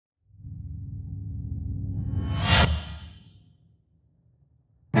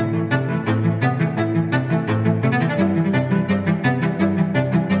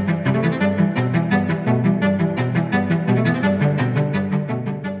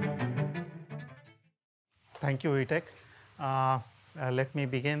Thank you, Vitek. Let me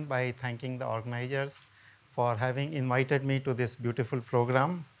begin by thanking the organizers for having invited me to this beautiful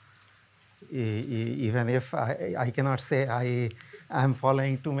program. Even if I cannot say I am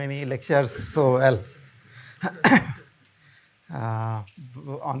following too many lectures so well.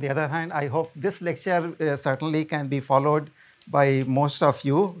 On the other hand, I hope this lecture certainly can be followed by most of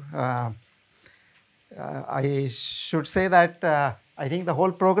you. I should say that I think the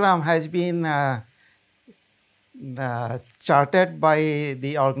whole program has been charted by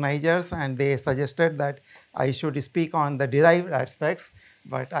the organizers, and they suggested that I should speak on the derived aspects,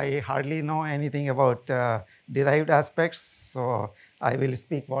 but I hardly know anything about derived aspects, so I will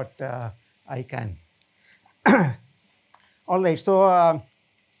speak what I can. All right, so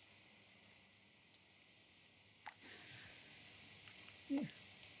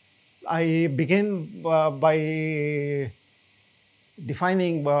I begin by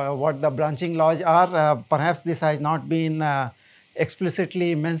defining what the branching laws are. Perhaps this has not been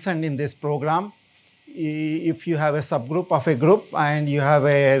explicitly mentioned in this program. If you have a subgroup of a group and you have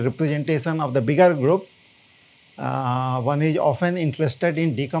a representation of the bigger group, one is often interested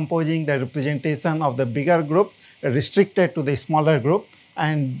in decomposing the representation of the bigger group restricted to the smaller group,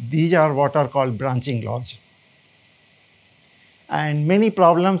 and these are what are called branching laws. And many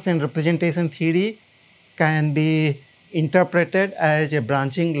problems in representation theory can be interpreted as a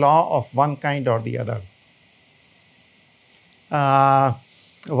branching law of one kind or the other.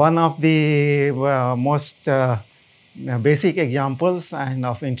 One of the most basic examples and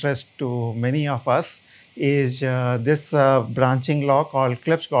of interest to many of us is this branching law called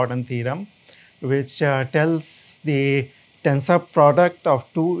Clebsch-Gordon theorem, which tells the tensor product of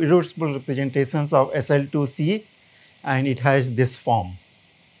two irreducible representations of SL2C, and it has this form.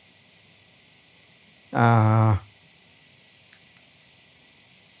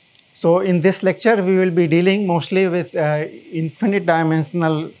 So in this lecture, we will be dealing mostly with infinite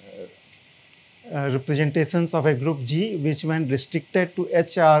dimensional representations of a group G, which when restricted to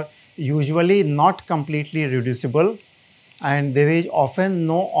H are usually not completely reducible, and there is often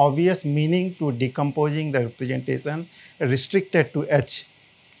no obvious meaning to decomposing the representation restricted to H,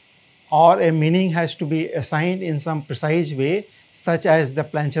 or a meaning has to be assigned in some precise way, such as the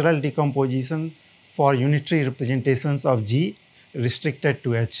Plancherel decomposition for unitary representations of G restricted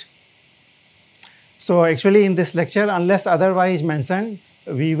to H. So actually in this lecture, unless otherwise mentioned,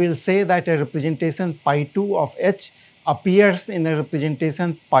 we will say that a representation pi2 of H appears in a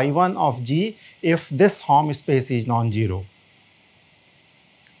representation pi1 of G if this Hom space is non-zero.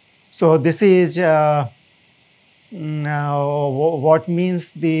 So this is what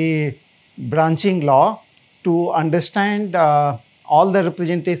means the branching law. To understand all the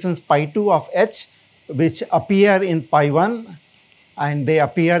representations pi2 of H which appear in pi1, and they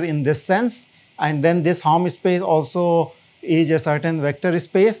appear in this sense, and then this Hom space also is a certain vector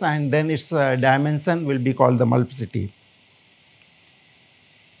space, and then its dimension will be called the multiplicity.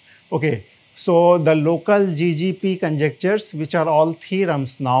 Okay, so the local GGP conjectures, which are all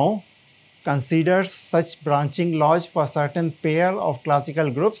theorems now, considers such branching laws for certain pair of classical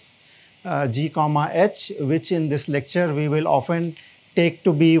groups G comma H, which in this lecture we will often take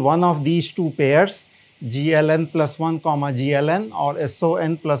to be one of these two pairs, GLN plus 1 comma GLN or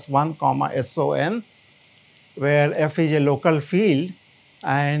SON plus 1 comma SON, where F is a local field,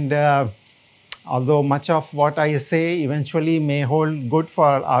 and although much of what I say eventually may hold good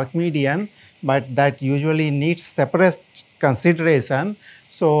for Archimedean, but that usually needs separate consideration.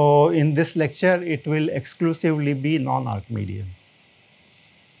 So in this lecture, it will exclusively be non-Archimedean.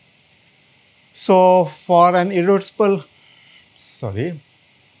 So for an irreducible,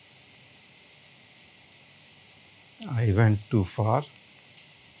 I went too far.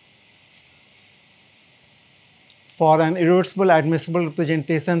 For an irreducible admissible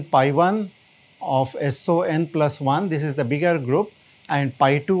representation pi1 of SON plus 1, this is the bigger group, and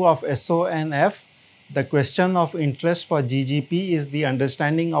pi2 of SONF, the question of interest for GGP is the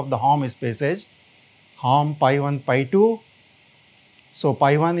understanding of the Hom spaces, Hom pi1, pi2. So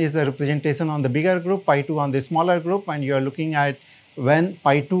pi1 is the representation on the bigger group, pi2 on the smaller group, and you are looking at when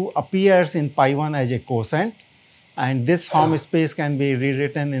pi2 appears in pi1 as a quotient, and this Hom space can be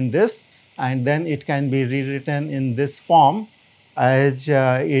rewritten in this, and then it can be rewritten in this form as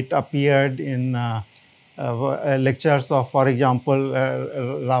it appeared in lectures of, for example,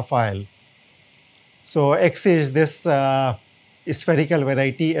 Raphael. So X is this spherical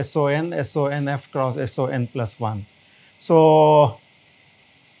variety SON, SONF cross SON plus 1. So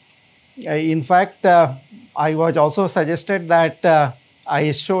in fact, I was also suggested that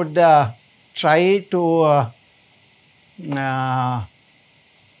I should try to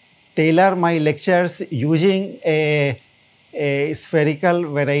tailor my lectures using a spherical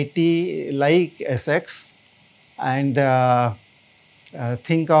variety like Sx, and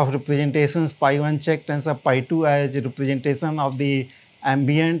think of representations pi1 check tensor pi2 as a representation of the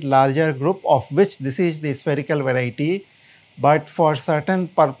ambient larger group, of which this is the spherical variety. But for certain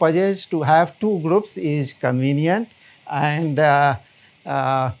purposes, to have two groups is convenient, and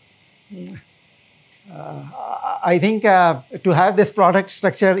I think to have this product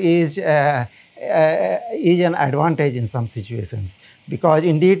structure is an advantage in some situations, because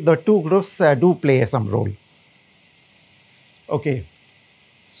indeed the two groups do play some role. Okay.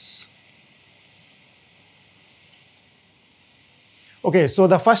 Okay, so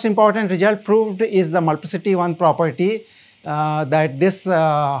the first important result proved is the multiplicity one property, that this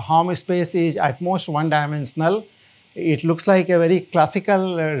Hom space is at most one-dimensional. It looks like a very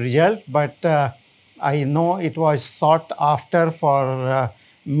classical result, but I know it was sought after for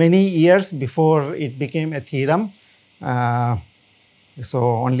many years before it became a theorem, so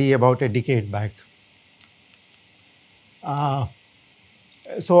only about a decade back.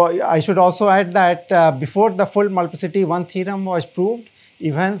 So I should also add that before the full multiplicity one theorem was proved,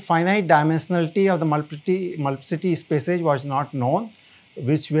 even finite dimensionality of the multiplicity spaces was not known,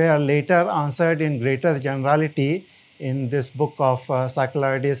 which were later answered in greater generality in this book of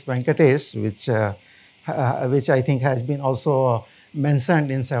Sakalaitis Venkatesh, which I think has been also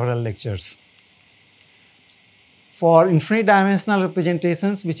mentioned in several lectures. For infinite dimensional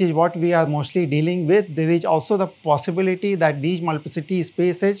representations, which is what we are mostly dealing with, there is also the possibility that these multiplicity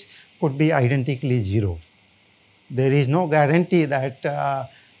spaces could be identically zero. There is no guarantee that,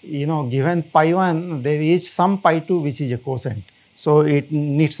 given pi1, there is some pi2 which is a quotient. So it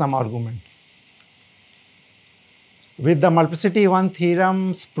needs some argument. With the multiplicity one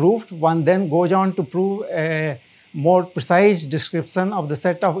theorems proved, one then goes on to prove a more precise description of the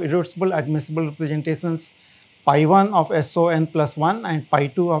set of irreducible admissible representations pi1 of SON plus 1 and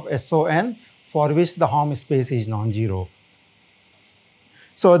pi2 of SON, for which the Hom space is non-zero.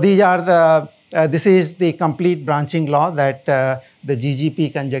 So these are this is the complete branching law that the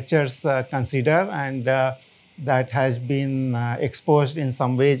GGP conjectures consider, and that has been exposed in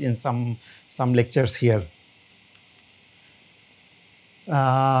some ways in some lectures here.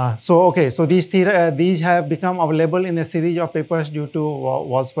 So these have become available in a series of papers due to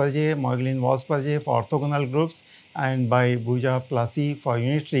Walsperger, Moeglin-Walsperger for orthogonal groups, and by Bouja-Plassy for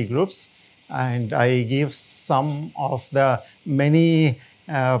unitary groups. And I give some of the many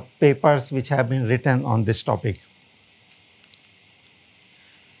papers which have been written on this topic.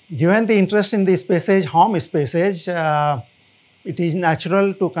 Given the interest in the spaces, Hom spaces, it is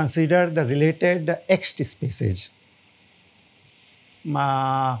natural to consider the related Ext spaces.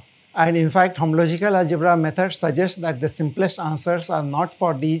 And in fact, homological algebra method suggests that the simplest answers are not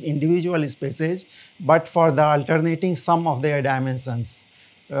for these individual spaces, but for the alternating sum of their dimensions,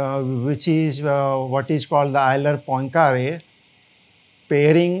 which is what is called the Euler-Poincare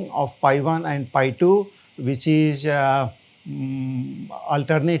pairing of pi1 and pi2, which is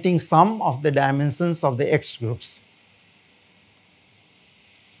alternating sum of the dimensions of the Ext groups.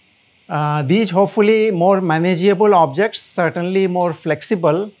 These hopefully more manageable objects, certainly more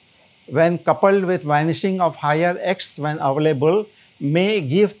flexible when coupled with vanishing of higher X when available, may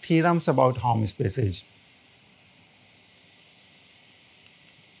give theorems about Hom spaces.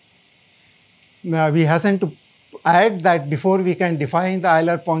 Now, we hasten to add that before we can define the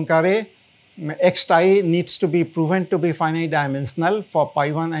Euler-Poincare, Xt needs to be proven to be finite dimensional for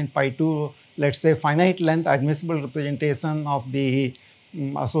pi1 and pi2, let's say finite length admissible representation of the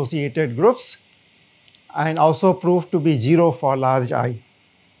associated groups, and also proved to be zero for large I.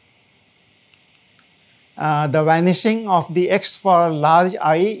 The vanishing of the X for large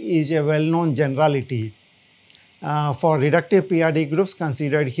I is a well-known generality. For reductive p-adic groups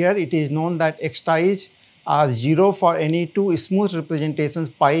considered here, it is known that X's are zero for any two smooth representations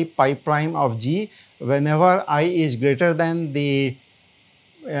pi prime of G whenever I is greater than the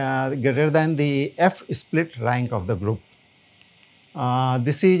F split rank of the group.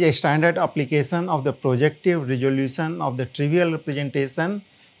 This is a standard application of the projective resolution of the trivial representation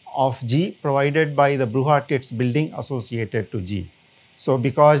of G provided by the Brouhart-Titz building associated to G. So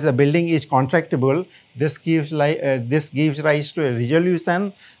because the building is contractible, this gives rise to a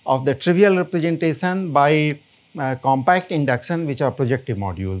resolution of the trivial representation by compact induction, which are projective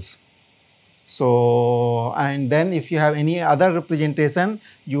modules. So, and then if you have any other representation,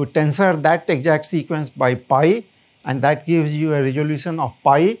 you tensor that exact sequence by pi, and that gives you a resolution of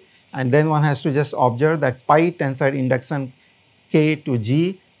pi, and then one has to just observe that pi tensor induction K to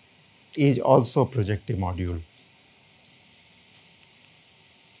G is also projective module.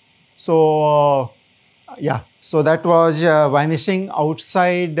 So, yeah, so that was vanishing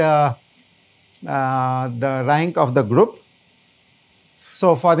outside the rank of the group.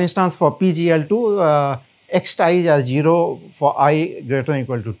 So, for instance, for PGL2, X ties are 0 for I greater than or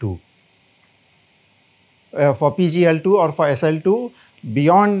equal to 2. For PGL2 or for SL2,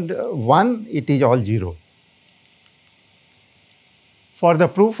 beyond 1, it is all 0. For the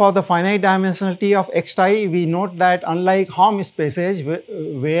proof of the finite dimensionality of X tie, we note that unlike Hom spaces,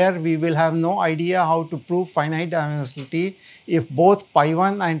 where we will have no idea how to prove finite dimensionality if both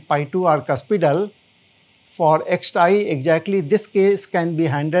pi1 and pi2 are cuspidal, for X tie, exactly this case can be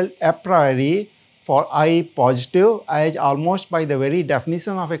handled a priori for I positive, as almost by the very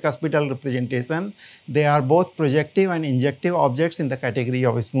definition of a cuspidal representation, they are both projective and injective objects in the category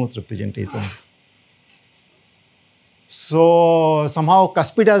of smooth representations. So, somehow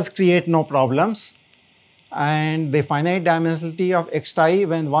cuspidals create no problems, and the finite dimensionality of X tie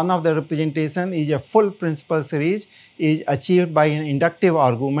when one of the representation is a full principal series is achieved by an inductive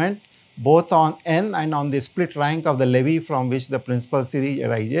argument both on n and on the split rank of the levy from which the principal series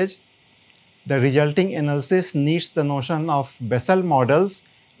arises. The resulting analysis needs the notion of Bessel models,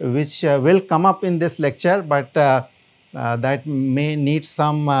 which will come up in this lecture, but that may need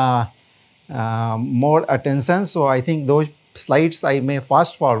some more attention. So, I think those slides I may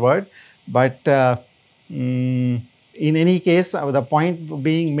fast forward, but in any case, the point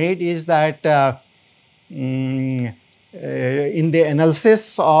being made is that in the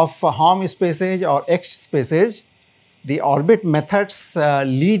analysis of Hom spaces or X spaces, the orbit methods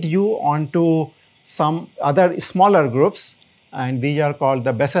lead you onto some other smaller groups, and these are called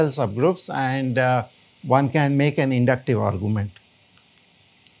the Bessel subgroups, and one can make an inductive argument.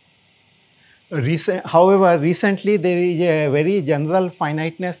 However, recently there is a very general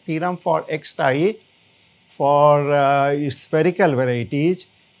finiteness theorem for X tie for spherical varieties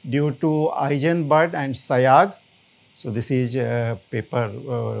due to Eisenbud and Sayag. So, this is a paper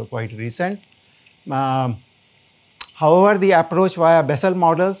quite recent. However, the approach via Bessel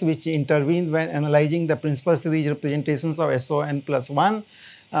models, which intervene when analyzing the principal series representations of SON plus 1,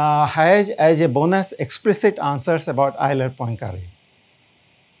 has as a bonus explicit answers about Euler-Poincare.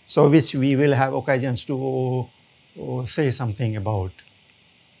 So, which we will have occasions to say something about.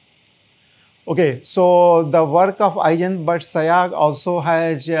 Okay, so the work of Eisenbud Sayag also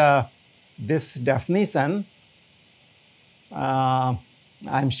has this definition. I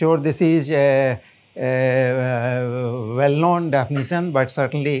am sure this is a well-known definition, but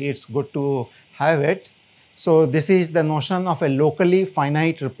certainly it is good to have it. So, this is the notion of a locally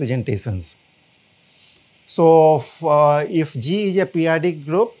finite representations. So, if G is a p-adic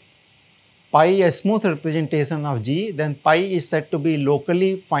group, pi a smooth representation of G, then pi is said to be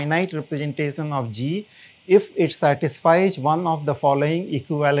locally finite representation of G if it satisfies one of the following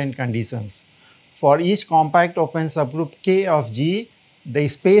equivalent conditions. For each compact open subgroup K of G, the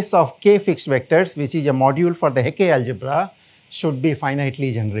space of K fixed vectors, which is a module for the Hecke algebra, should be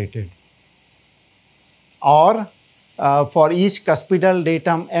finitely generated. Or for each cuspidal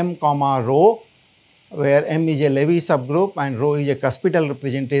datum M comma rho, where M is a Levy subgroup and rho is a cuspidal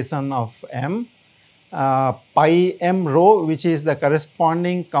representation of M, pi M rho, which is the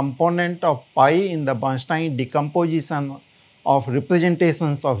corresponding component of pi in the Bernstein decomposition of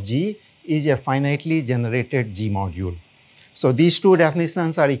representations of G, is a finitely generated G module. So, these two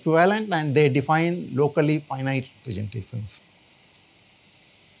definitions are equivalent and they define locally finite representations.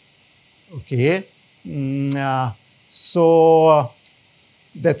 Okay. So,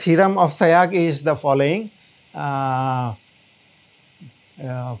 the theorem of Sayag is the following. For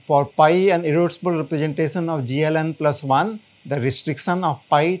pi an irreducible representation of GLN plus 1, the restriction of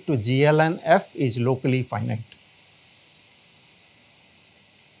pi to GLN F is locally finite.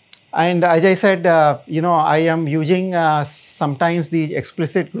 And as I said, I am using sometimes these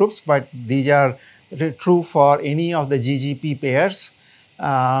explicit groups, but these are true for any of the GGP pairs.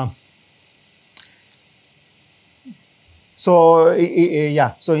 So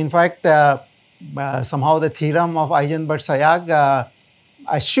in fact, somehow the theorem of Eisenbud-Sayag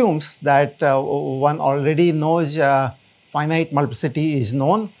assumes that one already knows finite multiplicity is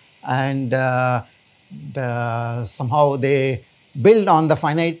known, and somehow they build on the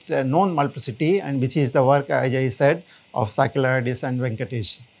finite known multiplicity, and which is the work, as I said, of Sakellaridis and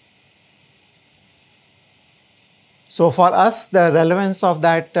Venkatesh. So, for us, the relevance of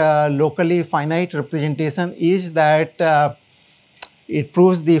that locally finite representation is that it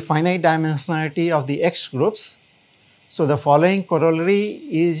proves the finite dimensionality of the X groups. So, the following corollary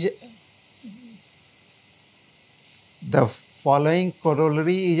is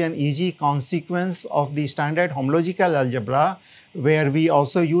an easy consequence of the standard homological algebra, where we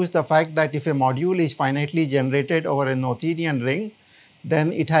also use the fact that if a module is finitely generated over a Noetherian ring,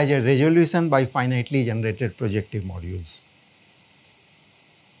 then it has a resolution by finitely generated projective modules.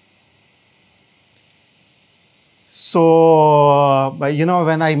 So,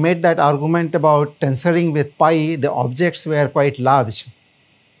 when I made that argument about tensoring with pi, the objects were quite large.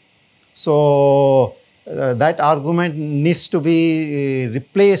 So, that argument needs to be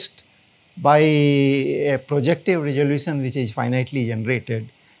replaced by a projective resolution which is finitely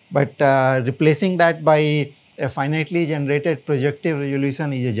generated. But replacing that by a finitely generated projective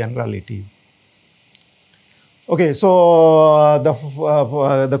resolution is a generality. Okay, so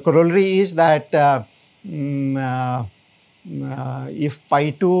the corollary is that if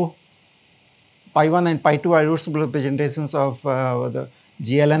pi1 and pi2 are irreducible representations of the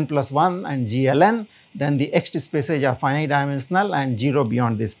GLN plus 1 and GLN, then the X spaces are finite dimensional and 0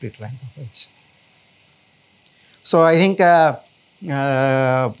 beyond the split rank of H. So I think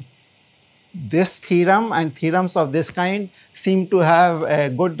this theorem and theorems of this kind seem to have a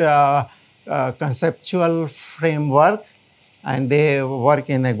good conceptual framework, and they work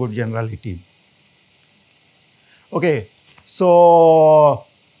in a good generality. Okay, so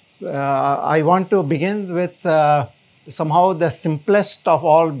I want to begin with somehow the simplest of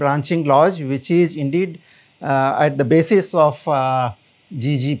all branching laws, which is indeed at the basis of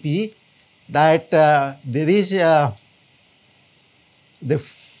GGP, that there is the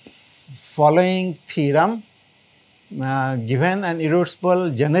following theorem. Given an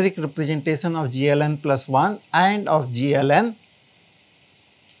irreducible generic representation of GLN plus 1 and of GLN,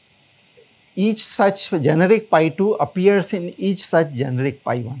 each such generic pi2 appears in each such generic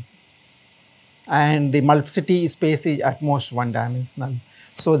pi1. And the multiplicity space is at most one dimensional.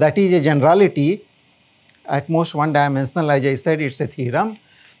 So that is a generality, at most one dimensional. As I said, it's a theorem,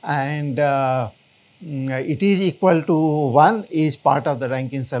 and it is equal to 1 is part of the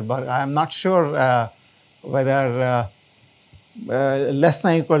Rankine-Selberg. I am not sure whether less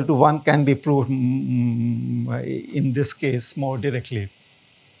than or equal to 1 can be proved in this case more directly.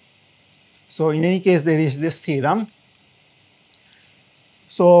 So in any case, there is this theorem.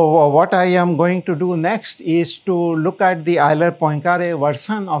 So what I am going to do next is to look at the Euler-Poincare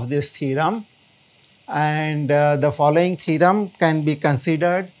version of this theorem, and the following theorem can be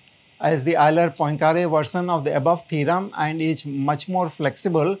considered as the Euler-Poincare version of the above theorem, and is much more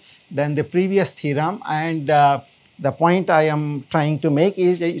flexible than the previous theorem. And the point I am trying to make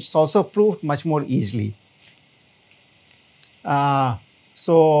is it's also proved much more easily.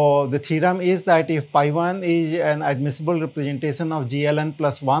 So the theorem is that if pi1 is an admissible representation of GLN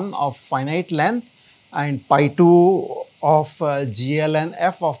plus 1 of finite length and pi2 of GLN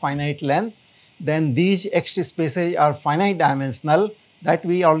f of finite length, then these X spaces are finite dimensional. That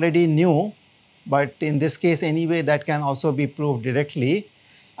we already knew, but in this case anyway, that can also be proved directly.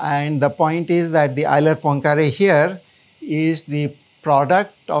 And the point is that the Euler-Poincare here is the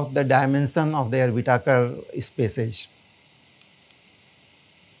product of the dimension of their Whittaker spaces.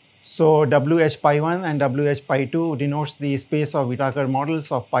 So WH pi1 and WH pi2 denotes the space of Whittaker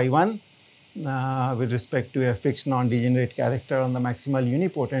models of pi1 with respect to a fixed non-degenerate character on the maximal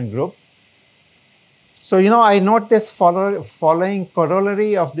unipotent group. So I note this following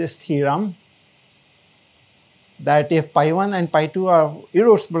corollary of this theorem, that if pi1 and pi2 are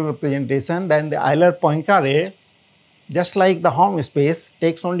irreducible representation, then the Euler-Poincare, just like the Hom space,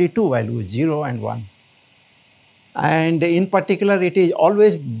 takes only two values, 0 and 1. And in particular, it is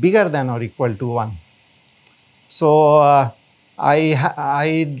always bigger than or equal to 1. So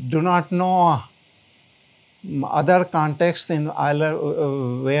I do not know other contexts in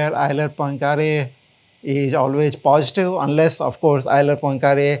where Euler-Poincare is always positive, unless of course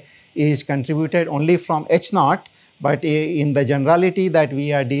Euler-Poincare is contributed only from H0, but in the generality that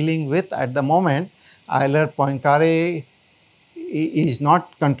we are dealing with at the moment, Euler-Poincare is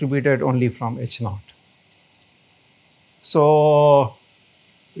not contributed only from H0. So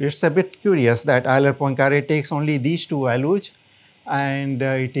it's a bit curious that Euler-Poincare takes only these two values, and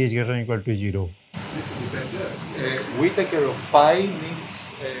it is greater than or equal to 0. Whittaker of pi means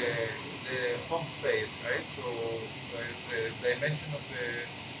the Hom space, right? So the dimension of the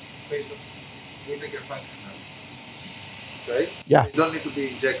space of Whittaker functionals, right? Yeah. You don't need to be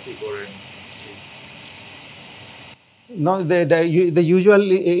injective or anything. No, the usual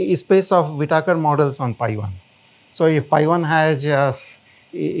space of Whittaker models on pi1. So if pi1 has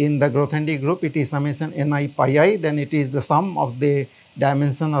in the Grothendieck group, it is summation ni pi I, then it is the sum of the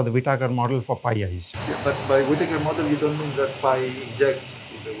dimension of the Whittaker model for pi i's. Yeah, but by Whittaker model, you don't mean that pi injects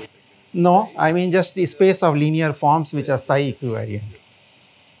into the Whittaker. No, I mean just the space of linear forms which are psi equivariant.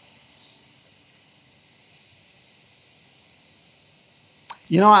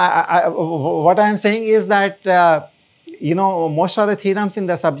 what I am saying is that, most of the theorems in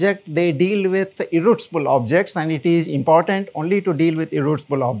the subject, they deal with irreducible objects, and it is important only to deal with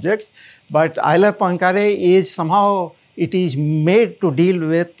irreducible objects. But Euler-Poincare is somehow, it is made to deal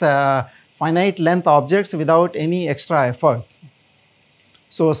with finite length objects without any extra effort.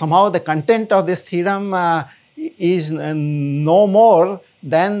 So somehow the content of this theorem is no more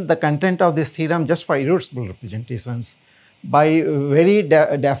than the content of this theorem just for irreducible representations. By very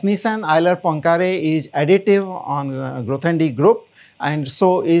definition, Euler-Poincare is additive on Grothendieck group, and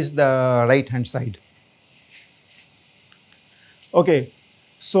so is the right hand side. Okay,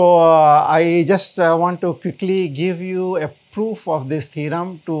 so I just want to quickly give you a proof of this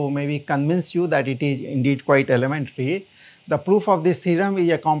theorem to maybe convince you that it is indeed quite elementary. The proof of this theorem is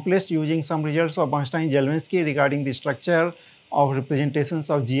accomplished using some results of Bernstein-Jelvinsky regarding the structure of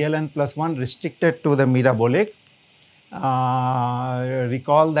representations of GLN plus 1 restricted to the mirabolic.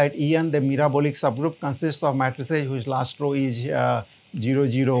 Recall that En, the mirabolic subgroup, consists of matrices whose last row is 0,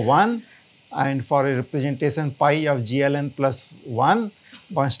 0, 1, and for a representation pi of GLN plus 1,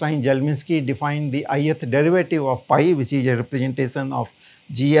 Bernstein-Jelvinsky defined the ith derivative of pi, which is a representation of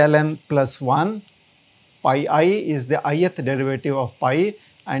GLN plus 1. Pi I is the ith derivative of pi,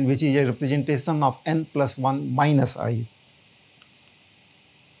 and which is a representation of n plus 1 minus I.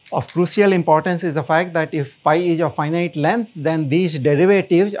 Of crucial importance is the fact that if pi is of finite length, then these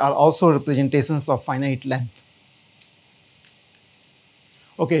derivatives are also representations of finite length.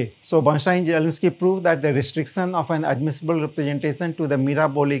 Okay, so Bernstein-Jelvinsky proved that the restriction of an admissible representation to the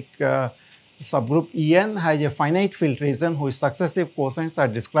mirabolic subgroup En has a finite filtration whose successive quotients are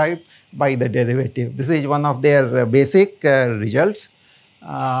described by the derivative. This is one of their basic results.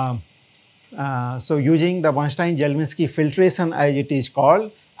 So using the Bernstein-Jelvinsky filtration, as it is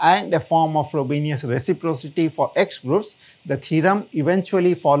called, and a form of Frobenius reciprocity for X groups, the theorem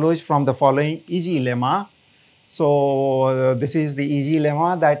eventually follows from the following easy lemma. So this is the easy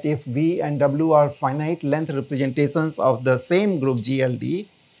lemma that if V and W are finite length representations of the same group GLD,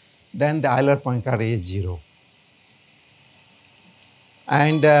 then the Euler-Poincare is 0.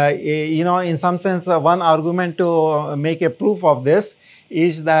 And in some sense, one argument to make a proof of this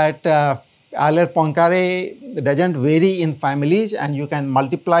is that Euler-Poincare doesn't vary in families, and you can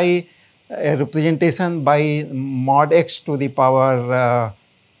multiply a representation by mod x to the power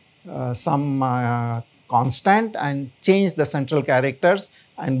some constant and change the central characters,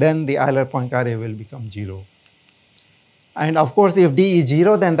 and then the Euler-Poincare will become 0. And of course, if D is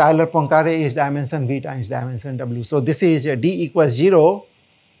 0, then the Euler-Poincare is dimension V times dimension W. So this is D equals 0.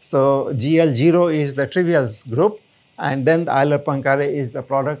 So GL0 is the trivials group, and then the Euler-Poincare is the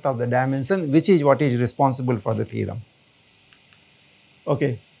product of the dimension, which is what is responsible for the theorem.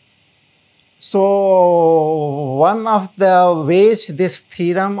 Okay. So one of the ways this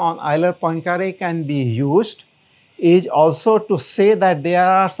theorem on Euler-Poincare can be used is also to say that there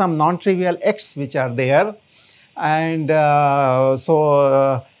are some non-trivial x which are there, and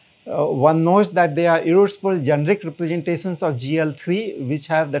one knows that they are irreducible generic representations of GL3 which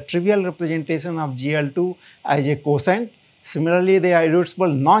have the trivial representation of GL2 as a quotient. Similarly, they are irreducible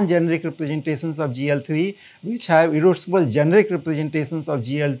non-generic representations of GL3 which have irreducible generic representations of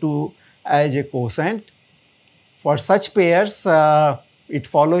GL2 as a quotient. For such pairs, it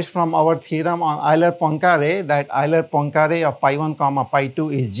follows from our theorem on Euler-Poincare that Euler-Poincare of pi 1 comma pi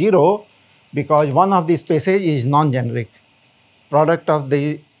 2 is 0 because one of the spaces is non-generic, product of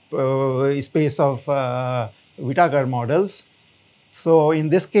the space of Whittaker models. So in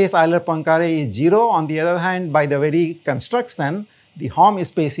this case, Euler-Poincare is 0. On the other hand, by the very construction, the Hom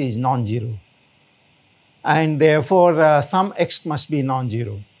space is non-zero, and therefore some x must be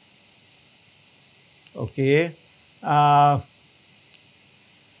non-zero. Okay.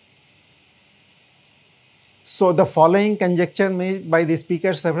 So the following conjecture made by the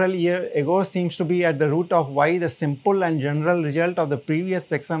speaker several years ago seems to be at the root of why the simple and general result of the previous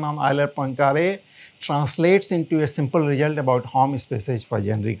section on Euler-Poincare translates into a simple result about Hom spaces for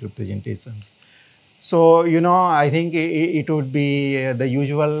generic representations. So, I think it would be the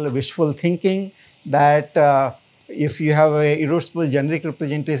usual wishful thinking that if you have a irreducible generic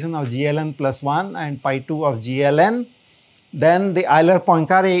representation of GLN plus 1 and pi 2 of GLN, then the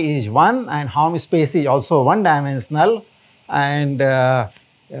Euler-Poincare is 1 and Hom space is also one dimensional, and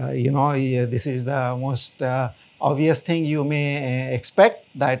this is the most obvious thing you may expect,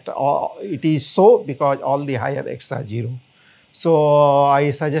 that it is so because all the higher x are 0. So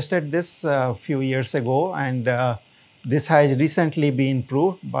I suggested this a few years ago, and this has recently been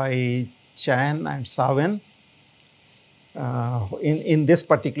proved by Chan and Savin in this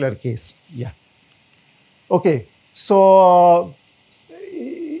particular case. Yeah. Okay. So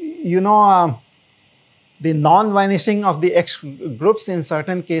you know, the non-vanishing of the X groups in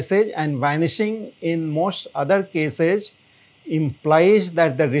certain cases and vanishing in most other cases implies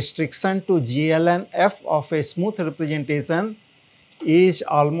that the restriction to GLN-F of a smooth representation is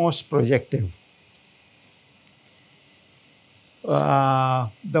almost projective.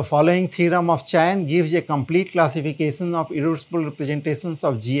 The following theorem of Chan gives a complete classification of irreducible representations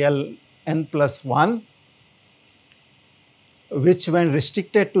of GLN+1, which when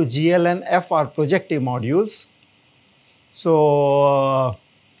restricted to GLN-F are projective modules. So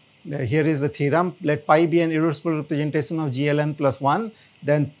here is the theorem. Let pi be an irreducible representation of GLN+1.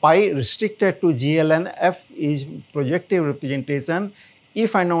 Then pi restricted to GLN-F is projective representation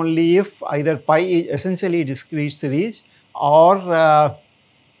if and only if either pi is essentially discrete series or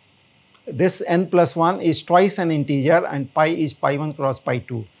this n+1 is twice an integer and pi is pi1 cross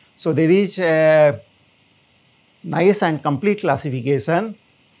pi2. So there is a nice and complete classification.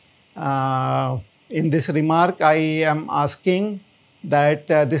 In this remark, I am asking that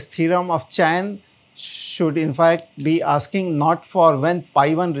this theorem of Chan should in fact be asking not for when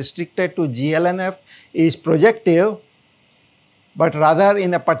pi1 restricted to GLN-F is projective, but rather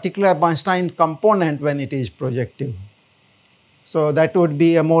in a particular Bernstein component when it is projective. So that would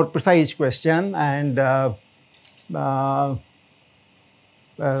be a more precise question, and there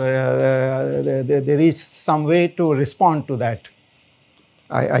is some way to respond to that.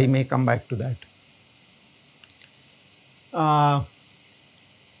 I may come back to that.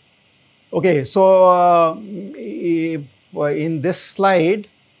 Okay, so in this slide,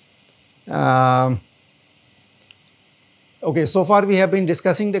 okay, so far we have been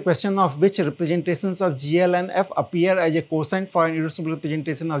discussing the question of which representations of GLN-F appear as a quotient for an irreducible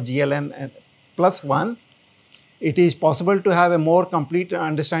representation of GLN+1. It is possible to have a more complete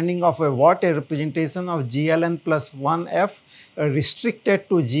understanding of what a representation of GLN+1F restricted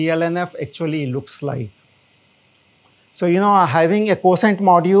to GLN-F actually looks like. So, you know, having a quotient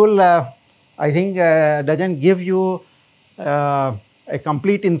module, I think doesn't give you a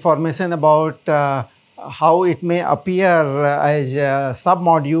complete information about how it may appear as a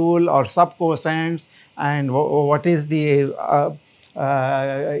submodule or subquotients and what is the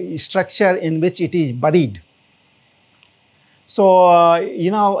structure in which it is buried. So, you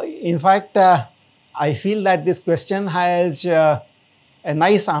know, in fact, I feel that this question has a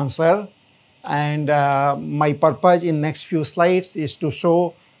nice answer, and my purpose in next few slides is to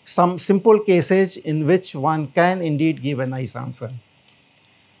show some simple cases in which one can indeed give a nice answer.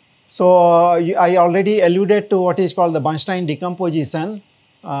 So, I already alluded to what is called the Bernstein decomposition.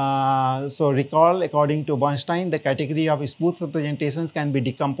 So, recall, according to Bernstein, the category of smooth representations can be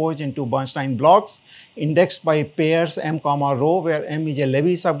decomposed into Bernstein blocks indexed by pairs m comma rho, where m is a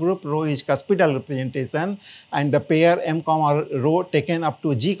Levy subgroup, rho is cuspidal representation, and the pair m comma rho taken up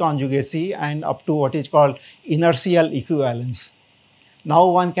to G conjugacy and up to what is called inertial equivalence. Now,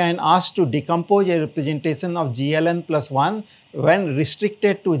 one can ask to decompose a representation of GLN+1 when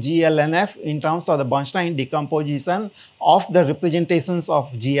restricted to GLN-F in terms of the Bernstein decomposition of the representations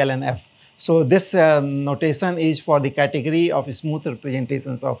of GLN-F. So, this notation is for the category of smooth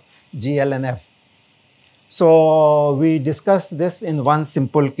representations of GLN-F. So, we discuss this in one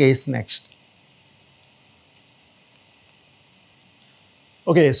simple case next.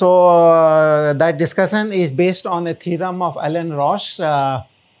 Okay, so that discussion is based on a theorem of Alain Roche.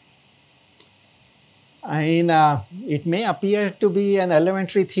 It may appear to be an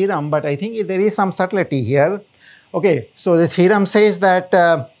elementary theorem, but I think there is some subtlety here. Okay, so the theorem says that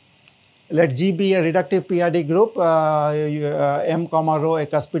let G be a reductive p-adic group, m comma rho a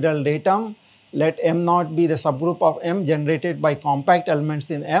cuspidal datum, let m naught be the subgroup of M generated by compact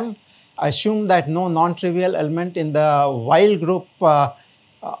elements in M. Assume that no non-trivial element in the while group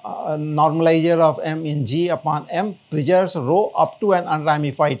normalizer of M in G upon M preserves rho up to an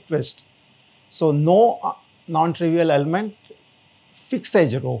unramified twist. So, no non-trivial element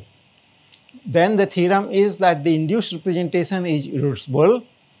fixes rho. Then the theorem is that the induced representation is irreducible,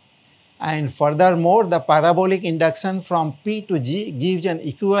 and furthermore the parabolic induction from P to G gives an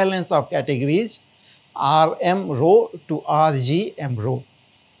equivalence of categories Rm rho to Rg m rho.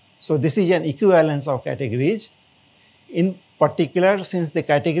 So, this is an equivalence of categories. In particular, since the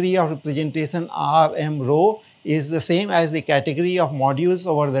category of representation Rm rho is the same as the category of modules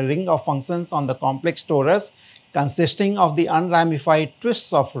over the ring of functions on the complex torus consisting of the unramified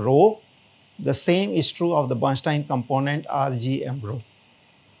twists of rho, the same is true of the Bernstein component Rg m rho.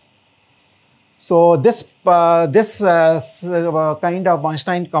 So, this kind of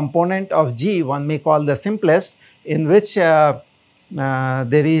Bernstein component of G one may call the simplest, in which there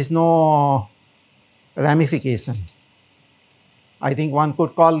is no ramification. I think one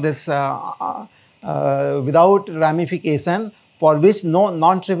could call this without ramification, for which no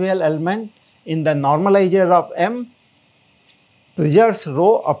non-trivial element in the normalizer of M preserves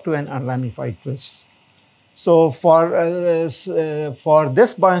rho up to an unramified twist. So for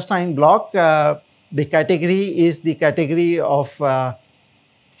this Bernstein block, the category is the category of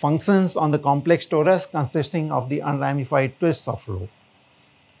functions on the complex torus consisting of the unramified twists of rho.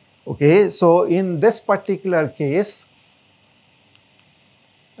 Okay, so in this particular case,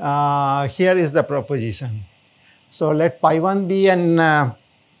 here is the proposition. So let pi1 be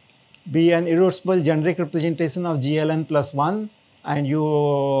an irreducible generic representation of GLN plus 1, and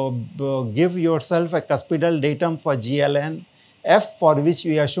you give yourself a cuspidal datum for GLN F, for which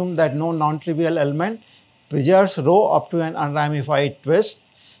we assume that no non-trivial element preserves rho up to an unramified twist.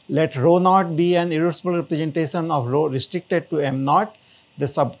 Let rho naught be an irreducible representation of rho restricted to M naught, the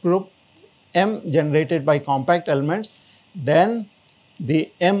subgroup M generated by compact elements. Then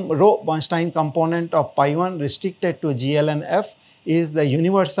the M rho Bernstein component of pi1 restricted to GLN F is the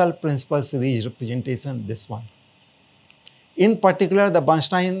universal principal series representation, this one. In particular, the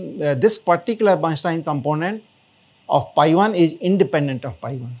Bernstein, this particular Bernstein component of pi1 is independent of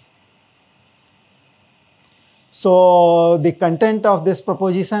pi1. So the content of this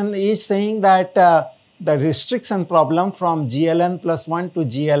proposition is saying that the restriction problem from GLN plus 1 to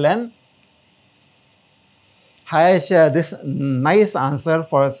GLN has this nice answer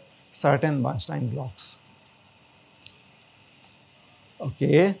for certain Bernstein blocks.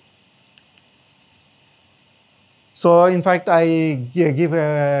 Okay. So in fact, I give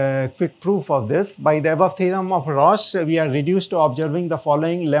a quick proof of this. By the above theorem of Roche, we are reduced to observing the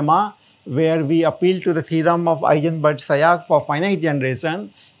following lemma, where we appeal to the theorem of Eisenberg-Sayag for finite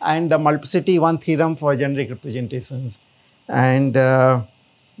generation and the multiplicity 1 theorem for generic representations. And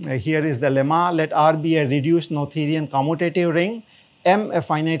here is the lemma. Let R be a reduced Noetherian commutative ring, M a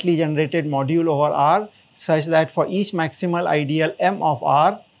finitely generated module over R, such that for each maximal ideal M of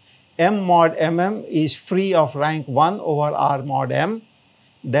R, M mod MM is free of rank 1 over R mod M,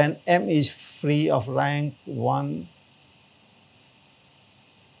 then M is free of rank 1 .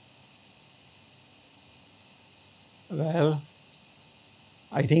 Well,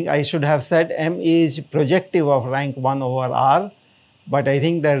 I think I should have said M is projective of rank 1 over R, but I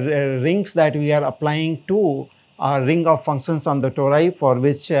think the rings that we are applying to are ring of functions on the tori, for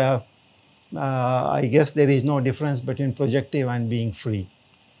which I guess there is no difference between projective and being free.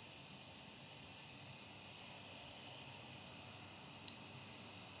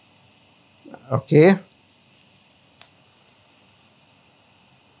 Okay.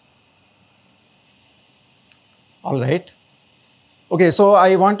 All right. Okay, so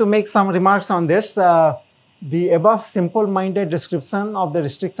I want to make some remarks on this. The above simple-minded description of the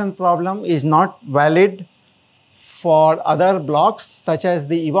restriction problem is not valid for other blocks, such as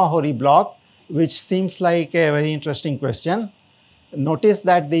the Iwahori block, which seems like a very interesting question. Notice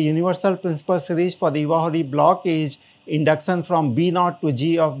that the universal principal series for the Iwahori block is induction from B naught to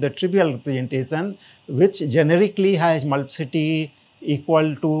G of the trivial representation, which generically has multiplicity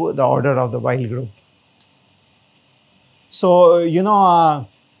equal to the order of the Weil group. So, you know,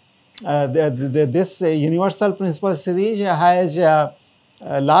 this universal principal series has a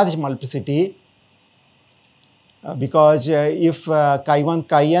large multiplicity because if chi1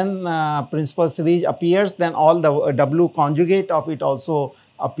 chi-n principal series appears, then all the W conjugate of it also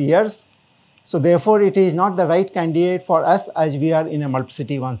appears. So therefore, it is not the right candidate for us as we are in a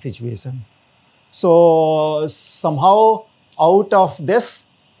multiplicity 1 situation. So somehow out of this,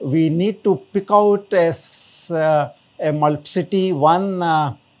 we need to pick out a multiplicity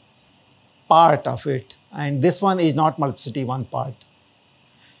 1 part of it, and this one is not multiplicity 1 part.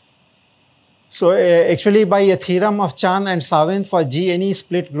 So actually, by a theorem of Chan and Savin for G any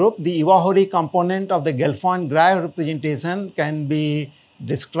split group, the Iwahori component of the Gelfand-Grave representation can be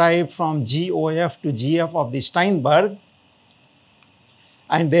described from GOF to GF of the Steinberg,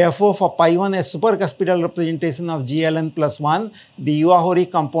 and therefore for pi1 a supercuspidal representation of GLN plus 1, the Iwahori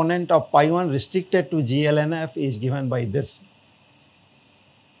component of pi1 restricted to GLNF is given by this.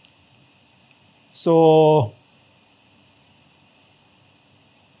 So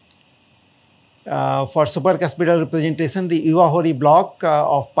for supercuspidal representation, the Iwahori block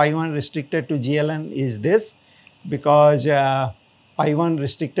of pi1 restricted to GLN is this, because pi1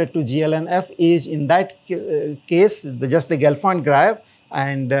 restricted to GLNF is in that case just the Gelfand-Grave,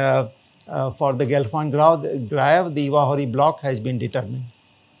 and for the Gelfand-Grave, the Iwahori block has been determined.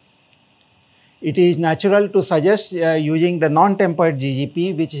 It is natural to suggest using the non-tempered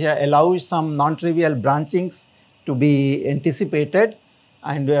GGP, which allows some non-trivial branchings to be anticipated,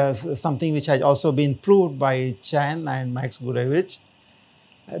 and something which has also been proved by Chan and Max Gurevich,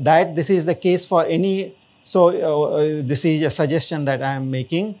 that this is the case for any. So this is a suggestion that I am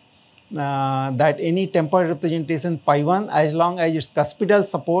making, that any tempered representation pi1, as long as its cuspidal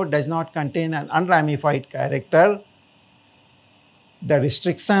support does not contain an unramified character, the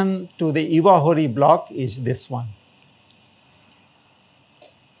restriction to the Iwahori block is this one.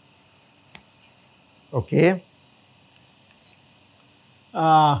 Okay.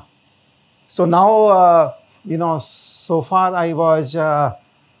 So now, so far I was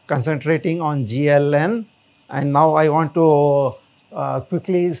concentrating on GLN, and now I want to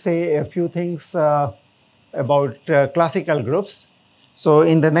quickly say a few things about classical groups. So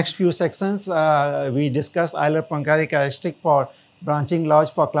in the next few sections, we discuss Euler-Poincare characteristic for branching laws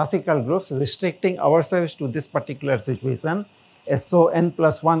for classical groups, restricting ourselves to this particular situation, SON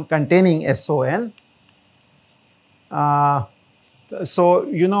plus 1 containing SON. So,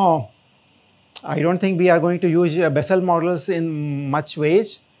 I don't think we are going to use Bessel models in much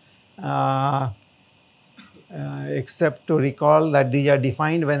ways, except to recall that these are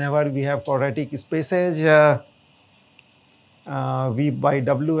defined whenever we have quadratic spaces, V by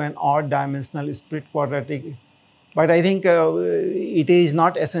W and odd dimensional split quadratic. But I think it is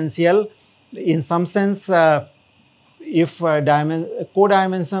not essential. In some sense, if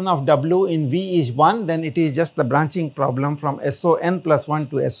codimension of W in V is 1, then it is just the branching problem from SON plus 1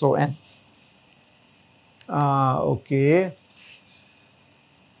 to SON. Okay.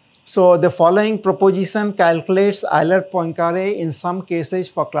 So the following proposition calculates Euler-Poincare in some cases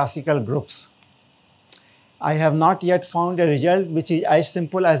for classical groups. I have not yet found a result which is as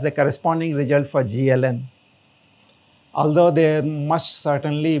simple as the corresponding result for GLN, although there must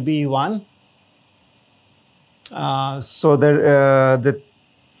certainly be one. So the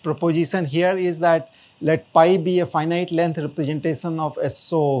proposition here is that let pi be a finite length representation of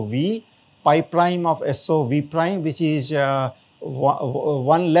SOV, pi prime of SOV prime, which is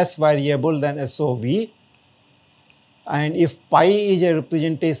one less variable than SOV. And if pi is a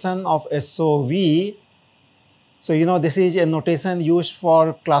representation of SOV, so this is a notation used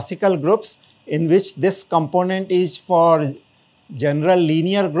for classical groups in which this component is for general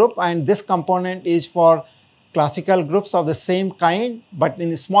linear group and this component is for classical groups of the same kind but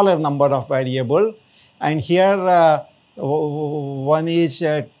in a smaller number of variables. And here one is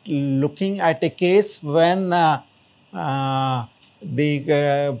looking at a case when the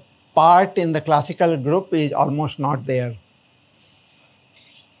part in the classical group is almost not there.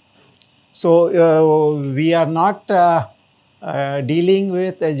 So we are not dealing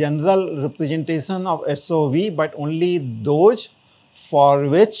with a general representation of SOV, but only those for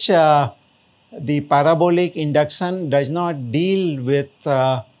which the parabolic induction does not deal with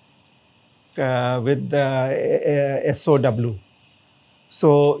the SOW.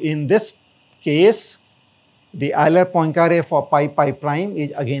 So in this case, the Euler-Poincare for pi prime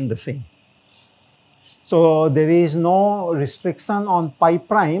is again the same. So there is no restriction on pi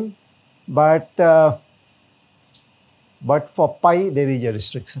prime, but for pi there is a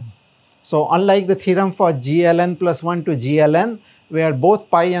restriction. So unlike the theorem for GLN plus 1 to GLN, where both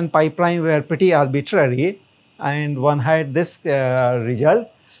pi and pi prime were pretty arbitrary and one had this result,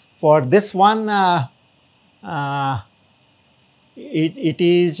 for this one it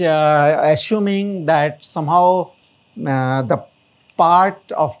is assuming that somehow the part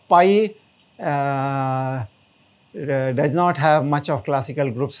of pi does not have much of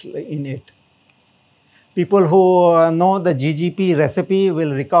classical groups in it. People who know the GGP recipe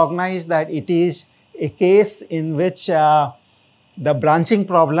will recognize that it is a case in which the branching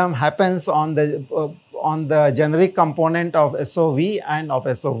problem happens on the generic component of SOV and of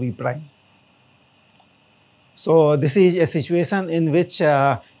SOV prime. So this is a situation in which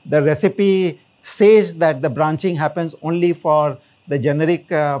the recipe says that the branching happens only for the generic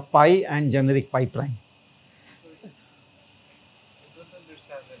pi and generic pi prime. I don't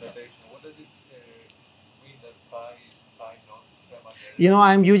understand the notation. What does it mean that pi is pi not semi-generic?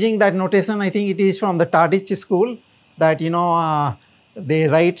 I am using that notation. I think it is from the Tadic school that, they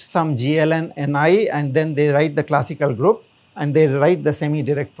write some GLN Ni and then they write the classical group and they write the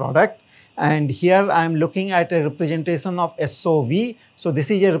semi-direct product. And here I am looking at a representation of SOV. So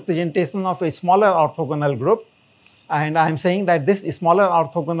this is a representation of a smaller orthogonal group. And I am saying that this smaller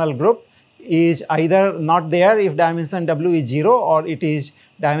orthogonal group is either not there if dimension W is 0 or it is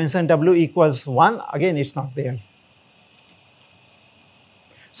dimension W equals 1. Again, it's not there.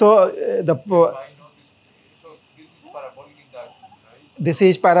 So this is parabolic induction, right? This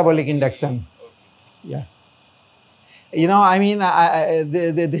is parabolic induction. Yeah.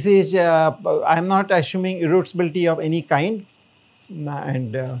 This is, I'm not assuming irreducibility of any kind.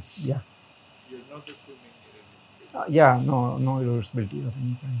 And yeah. You're not assuming irreducibility. Yeah, no irreducibility of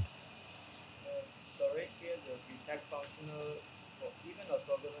any kind. So right here, the V-tech functional, or even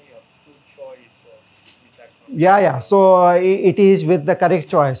orthogonal, you have two choice of V-tech functional. Yeah. So it is with the correct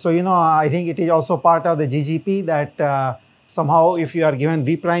choice. So I think it is also part of the GGP that somehow if you are given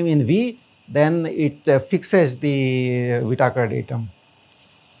V prime in V, then it fixes the Whittaker datum.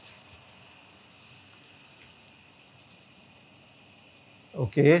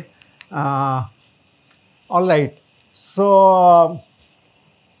 Okay. All right. So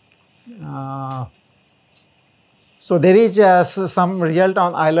so there is some result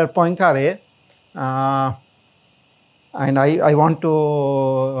on Euler-Poincare, and I want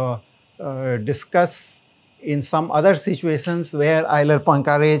to discuss in some other situations where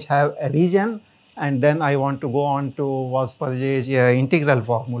Euler-Poincare have a region, and then I want to go on to Walsh-Pargé's integral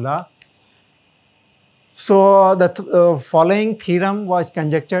formula. So the following theorem was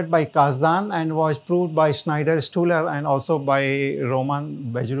conjectured by Kazan and was proved by Schneider-Stuhler and also by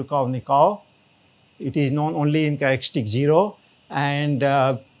Roman Bezrukov-Nikov. It is known only in characteristic 0, and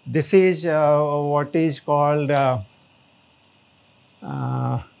this is what is called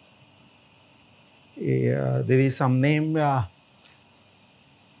there is some name,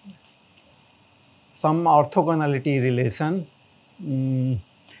 some orthogonality relation.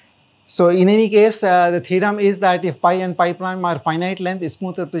 So in any case, the theorem is that if pi and pi prime are finite length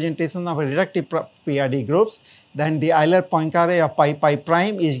smooth representation of a reductive p-adic groups, then the Euler-Poincare of pi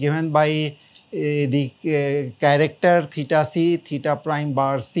prime is given by the character theta c, theta prime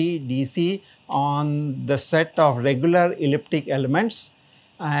bar c, dc on the set of regular elliptic elements,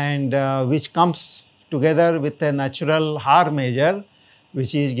 and which comes together with a natural Haar measure,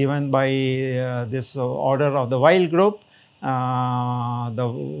 which is given by this order of the Weyl group, the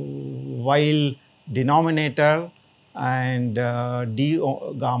Weyl denominator, and d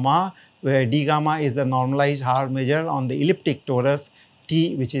gamma, where d gamma is the normalized Haar measure on the elliptic torus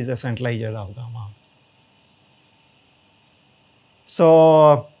T, which is the centralizer of gamma.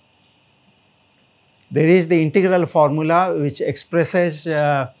 So there is the integral formula which expresses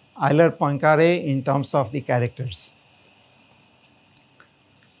Euler-Poincare in terms of the characters.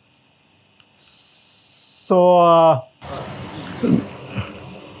 So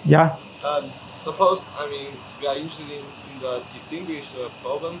yeah. Suppose we are usually in the distinguished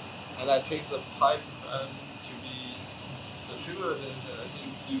problem, and I take the pi to be the trivial.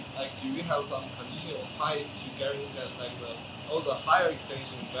 Do we have some condition of pi to guarantee that all the higher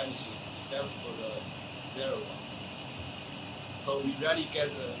extension vanishes except for the 0 one? So we rarely get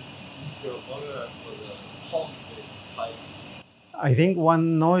the integral formula for the Hom space pi. I think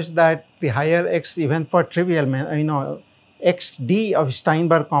one knows that the higher x even for trivial, xd of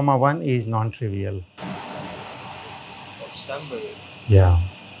Steinberg comma 1 is non-trivial. Of Steinberg? Yeah.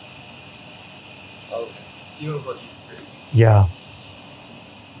 Okay. Even for this group? Yeah.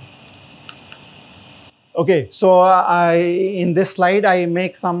 Okay, so in this slide I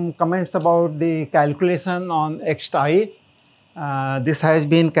make some comments about the calculation on xi. This has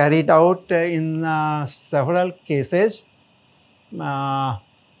been carried out in several cases.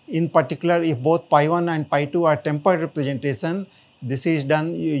 In particular, if both pi 1 and pi 2 are tempered representation, this is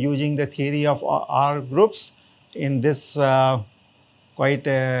done using the theory of R groups in this quite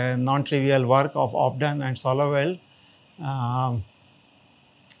non-trivial work of Obden and Solovell.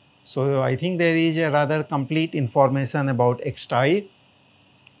 So I think there is a rather complete information about xi.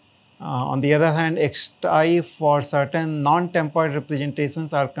 On the other hand, xi for certain non-tempered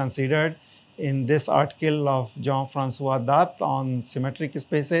representations are considered in this article of Jean-François Dath on symmetric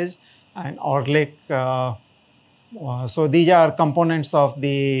spaces and Orlik. So these are components of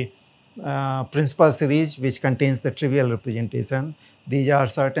the principal series which contains the trivial representation. These are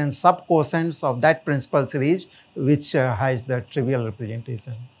certain subquotients of that principal series which has the trivial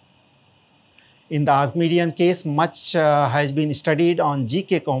representation. In the Archimedean case, much has been studied on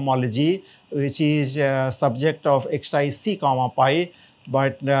GK cohomology, which is subject of xi c comma pi,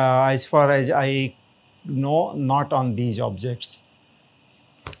 but as far as I know, not on these objects.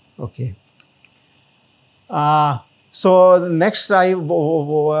 Okay. So next, my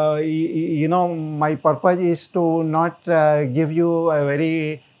purpose is to not give you a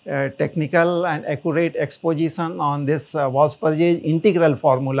very technical and accurate exposition on this Walsh-Pargé's integral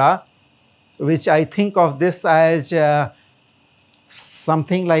formula, which I think of this as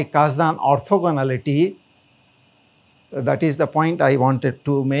something like Kazan orthogonality. That is the point I wanted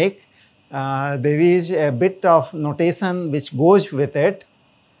to make. There is a bit of notation which goes with it.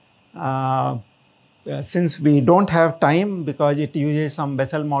 Since we don't have time because it uses some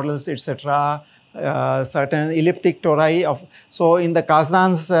Bessel models, etc., certain elliptic tori of. So in the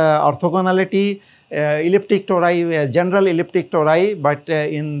Kasdan's orthogonality, elliptic tori, general elliptic tori, but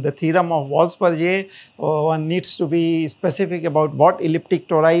in the theorem of Walsh-Purgé, one needs to be specific about what elliptic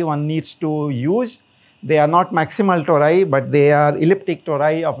tori one needs to use. They are not maximal tori, but they are elliptic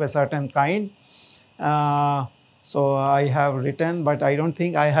tori of a certain kind. So I have written, but I don't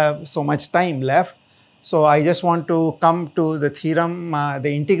think I have so much time left. So I just want to come to the theorem, the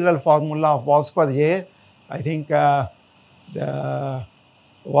integral formula of Walsh-Purgé. I think the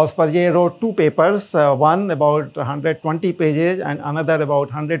Walsh-Purgé wrote two papers, one about 120 pages and another about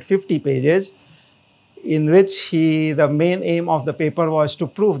 150 pages, in which the main aim of the paper was to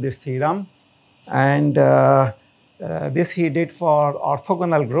prove this theorem. And this he did for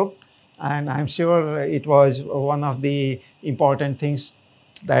orthogonal group, and I'm sure it was one of the important things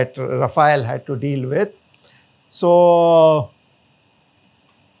that Raphael had to deal with. So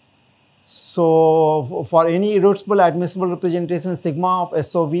for any irreducible admissible representation sigma of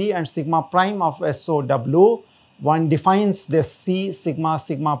SOV and sigma prime of SOW, one defines this C sigma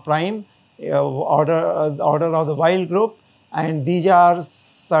sigma prime order of the Weyl group, and these are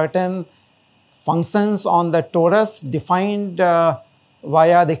certain functions on the torus defined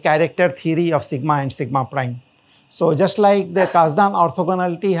via the character theory of sigma and sigma prime. So just like the Kasdan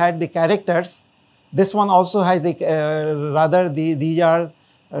orthogonality had the characters, this one also has the, these are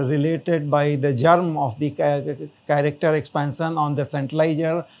related by the germ of the character expansion on the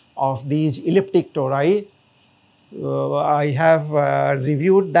centralizer of these elliptic tori. I have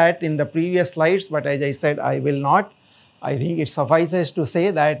reviewed that in the previous slides, but as I said, I will not. I think it suffices to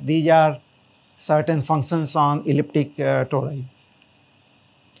say that these are certain functions on elliptic tori.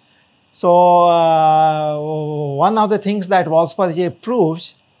 So one of the things that Walsh-Purgé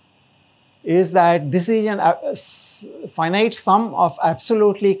proves is that this is a finite sum of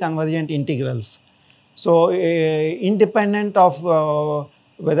absolutely convergent integrals. So independent of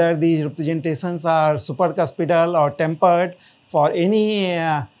whether these representations are supercuspidal or tempered, for any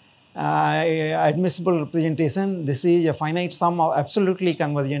admissible representation, this is a finite sum of absolutely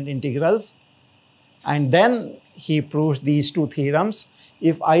convergent integrals. And then he proves these two theorems.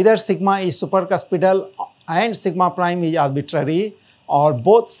 If either sigma is supercuspidal and sigma prime is arbitrary, or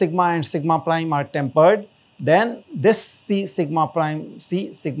both sigma and sigma prime are tempered, then this C sigma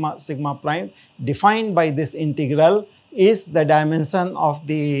sigma prime defined by this integral is the dimension of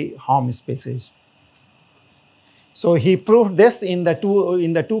the Helm spaces. So he proved this in the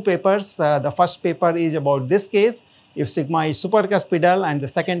two papers. The first paper is about this case, if sigma is supercuspidal, and the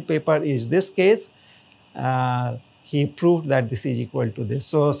second paper is this case. He proved that this is equal to this.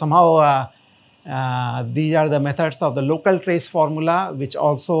 So somehow these are the methods of the local trace formula, which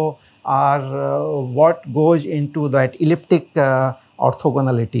also are what goes into that elliptic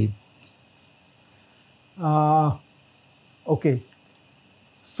orthogonality. Okay.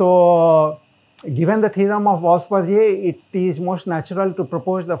 So given the theorem of Walsh-Purgé, it is most natural to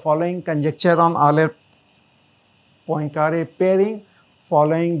propose the following conjecture on Euler-Poincare pairing,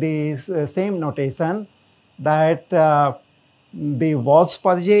 following this same notation, that the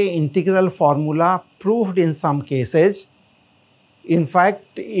Walsh-Purgé integral formula proved in some cases, in fact,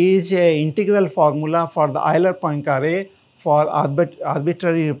 is an integral formula for the Euler-Poincare for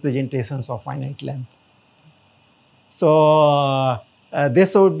arbitrary representations of finite length. So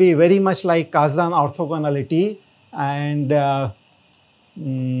this would be very much like Kasdan orthogonality, and I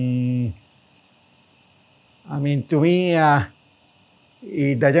mean, to me,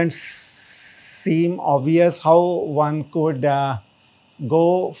 it doesn't seem obvious how one could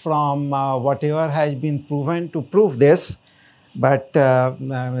go from whatever has been proven to prove this, but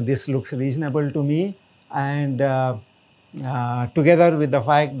this looks reasonable to me. And together with the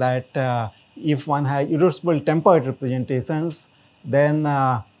fact that if one has irreducible tempered representations, then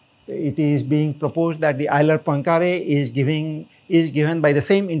it is being proposed that the Euler-Poincare is given by the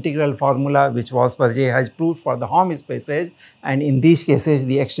same integral formula which Walsh-Purgé has proved for the Helm spaces, and in these cases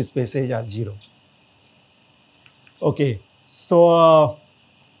the X spaces are 0. Okay, so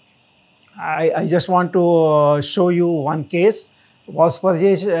I just want to show you one case.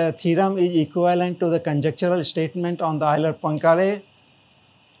 Walsh-Purgé's theorem is equivalent to the conjectural statement on the Euler-Poincare.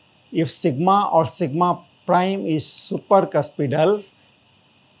 If sigma or sigma prime is supercuspidal,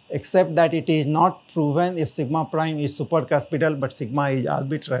 except that it is not proven if sigma prime is supercuspidal but sigma is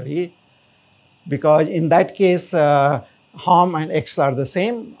arbitrary, because in that case Helm and X are the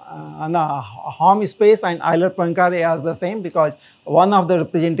same. Helm space and Euler-Poincare are the same, because one of the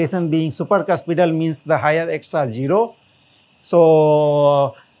representation being supercuspidal means the higher X are 0.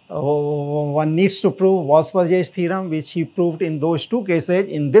 So one needs to prove Walsh-Parzy's theorem, which he proved in those two cases.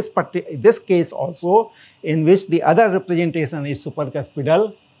 In this case also, in which the other representation is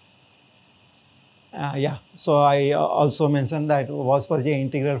supercuspidal. Yeah, so I also mentioned that Walsh-Parzy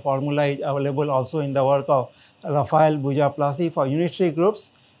integral formula is available also in the work of Raphael Buja-Plassy for unitary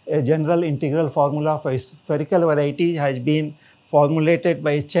groups. A general integral formula for spherical varieties has been formulated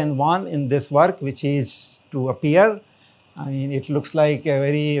by Chen Wan in this work, which is to appear. I mean, it looks like a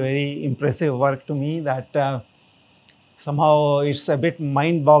very, very impressive work to me that somehow it's a bit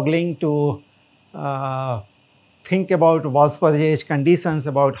mind-boggling to think about Walsh-Parzy's conditions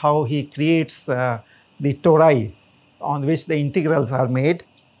about how he creates the tori on which the integrals are made.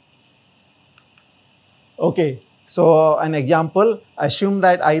 Okay, so an example, assume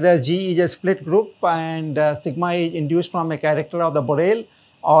that either G is a split group and sigma is induced from a character of the Borel,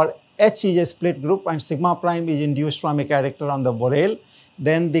 or H is a split group and sigma prime is induced from a character on the Borel.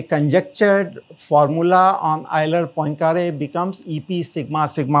 Then the conjectured formula on Euler-Poincare becomes EP sigma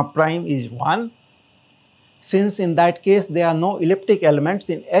sigma prime is 1. Since in that case there are no elliptic elements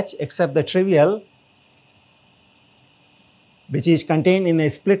in H except the trivial, which is contained in a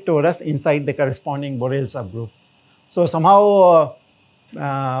split torus inside the corresponding Borel subgroup. So somehow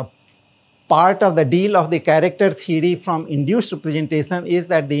part of the deal of the character theory from induced representation is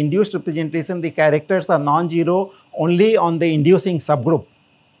that the induced representation, the characters are non-zero only on the inducing subgroup.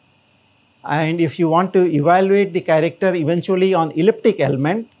 And if you want to evaluate the character eventually on elliptic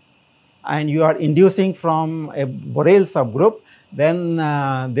element, and you are inducing from a Borel subgroup, then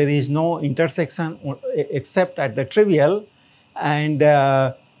there is no intersection except at the trivial, and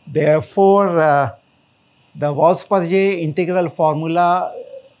therefore the Walsh-Parzy integral formula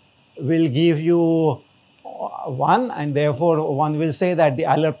will give you 1, and therefore one will say that the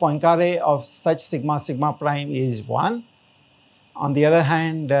Euler-Poincare of such sigma sigma prime is 1. On the other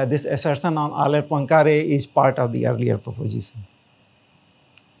hand, this assertion on Euler-Poincare is part of the earlier proposition.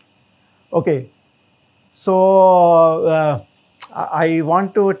 Okay, so I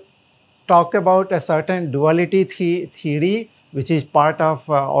want to talk about a certain duality theory, which is part of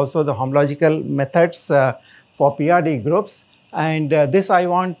also the homological methods for p-adic groups. And this I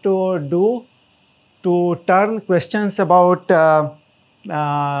want to do to turn questions about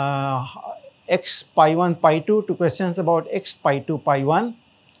x pi 1 pi 2 to questions about x pi 2 pi 1.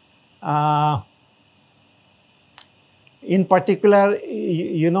 In particular,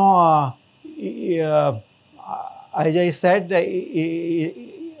 you know, as I said,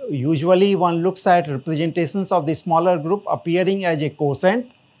 usually one looks at representations of the smaller group appearing as a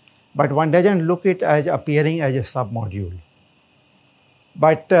quotient, but one doesn't look it as appearing as a submodule.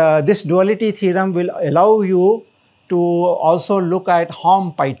 But this duality theorem will allow you to also look at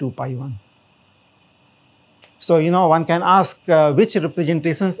Hom pi 2 pi 1. So, you know, one can ask which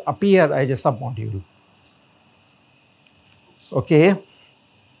representations appear as a submodule. Okay.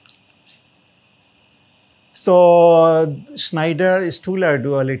 So, Schneider-Stuhler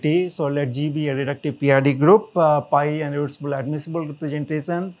duality. So, let G be a reductive p-adic group, pi an irreducible admissible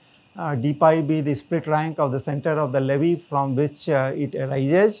representation, d pi be the split rank of the center of the levy from which it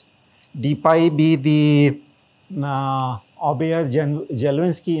arises, d pi be the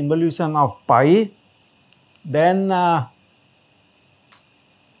Aubert-Jelvinsky involution of pi, then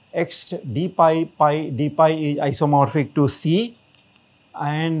x d pi is isomorphic to C,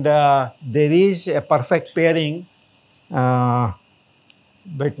 and there is a perfect pairing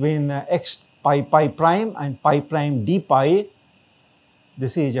between x pi prime and pi prime d pi.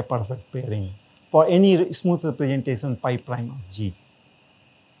 This is a perfect pairing for any smooth representation pi prime of G.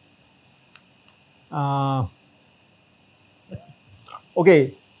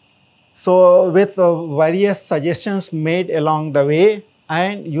 Okay, so with various suggestions made along the way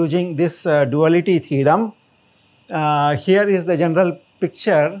and using this duality theorem, here is the general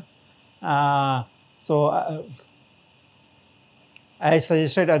picture. As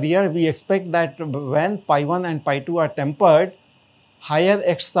suggested earlier, we expect that when pi 1 and pi 2 are tempered, higher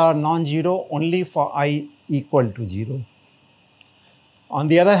x are non-zero only for I equal to 0. On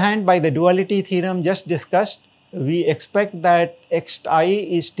the other hand, by the duality theorem just discussed, we expect that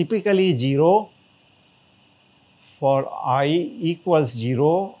xi is typically 0 for I equals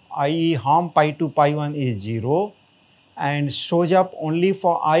 0, i.e. Hom pi 2 pi 1 is 0, and shows up only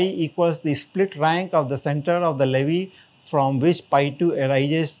for I equals the split rank of the center of the levy from which pi 2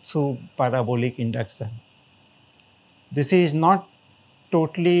 arises through parabolic induction. This is not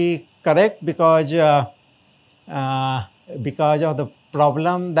totally correct because of the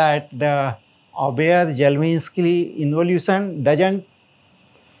problem that the Aubert-Jelvinsky involution doesn't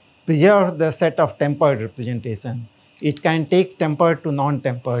preserve the set of tempered representation. It can take tempered to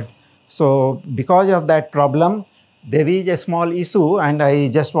non-tempered. So because of that problem, there is a small issue, and I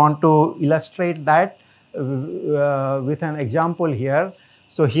just want to illustrate that with an example here.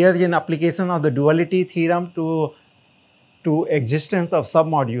 So here is an application of the duality theorem to existence of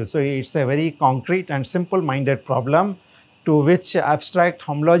submodules. So it's a very concrete and simple-minded problem to which abstract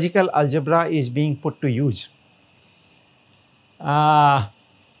homological algebra is being put to use.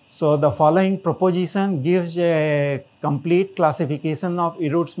 So the following proposition gives a complete classification of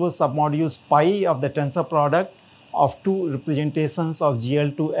irreducible submodules pi of the tensor product of two representations of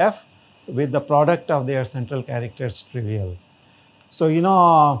GL2F with the product of their central characters trivial. So you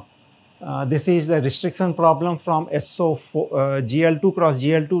know, this is the restriction problem from SO4, GL2 cross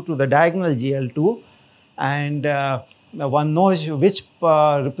GL2 to the diagonal GL2, and one knows which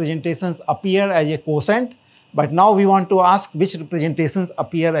representations appear as a quotient, but now we want to ask which representations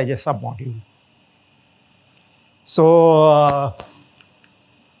appear as a submodule. So,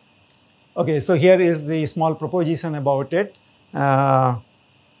 okay, so here is the small proposition about it.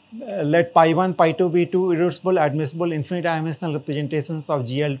 Let pi 1, pi 2 be two irreducible, admissible, infinite dimensional representations of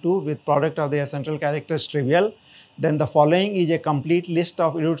GL2 with product of their central characters trivial. Then the following is a complete list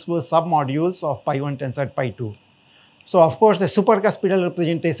of irreducible submodules of pi 1 tensor pi 2. So of course, a supercuspidal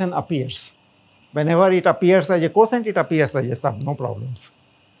representation appears. Whenever it appears as a quotient, it appears as a sub, no problems.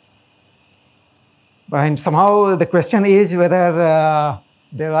 And somehow the question is whether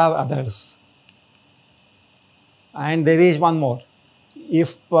there are others. And there is one more.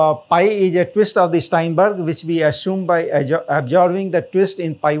 If pi is a twist of the Steinberg, which we assume by absorbing the twist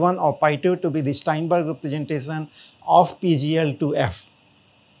in pi 1 or pi 2 to be the Steinberg representation of PGL2F,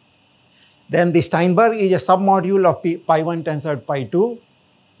 then the Steinberg is a submodule of pi 1 tensor pi 2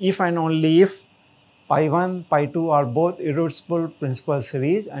 if and only if pi 1, pi 2 are both irreducible principal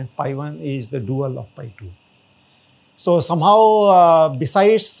series and pi 1 is the dual of pi 2. So somehow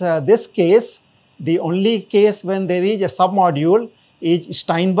besides this case, the only case when there is a submodule is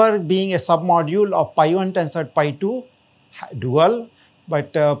Steinberg being a submodule of pi 1 tensor pi 2 dual,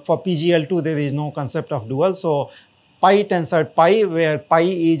 but for PGL2 there is no concept of dual. So pi tensor pi, where pi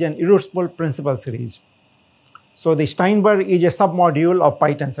is an irreducible principal series. So the Steinberg is a submodule of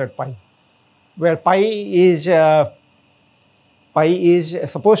pi tensor pi, where pi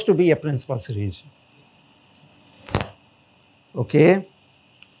is supposed to be a principal series. Okay.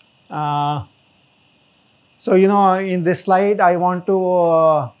 So you know, in this slide, I want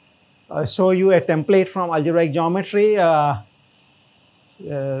to show you a template from algebraic geometry.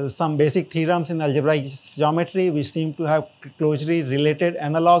 Some basic theorems in algebraic geometry which seem to have closely related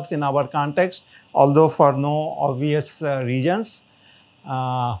analogs in our context, although for no obvious reasons.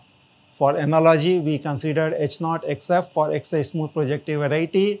 For analogy, we considered H0 XF for Xi smooth projective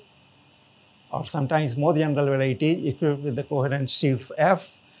variety, or sometimes more general variety equipped with the coherent sheaf F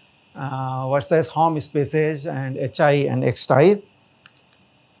versus Hom spaces and Hi and X type.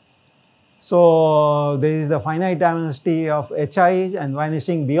 So there is the finite dimensionality of Hi's and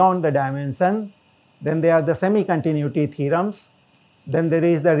vanishing beyond the dimension. Then there are the semi-continuity theorems. Then there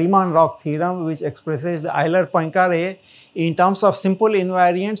is the Riemann-Roch theorem, which expresses the Euler-Poincare in terms of simple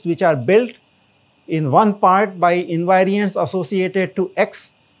invariants which are built in one part by invariants associated to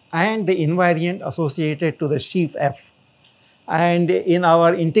X and the invariant associated to the sheaf F. And in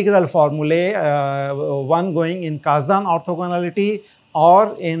our integral formulae, one going in Kazan orthogonality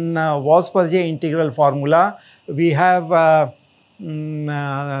or in Walsh-Purgé integral formula, we have a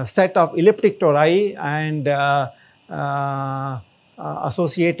set of elliptic tori and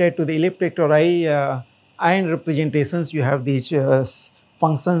associated to the elliptic tori and representations, you have these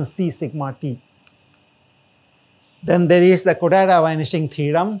functions C sigma t. Then there is the Kodaira vanishing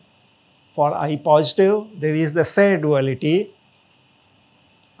theorem for I positive. There is the Serre duality.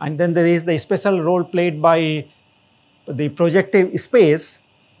 And then there is the special role played by the projective space,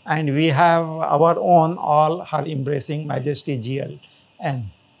 and we have our own all her embracing majesty GLN.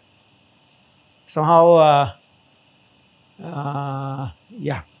 Somehow,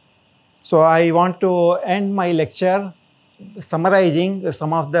 yeah. So I want to end my lecture summarizing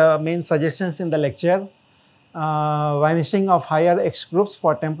some of the main suggestions in the lecture. Vanishing of higher X groups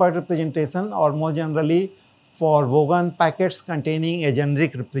for tempered representation, or more generally for Vogan packets containing a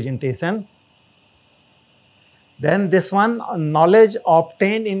generic representation. Then this one, knowledge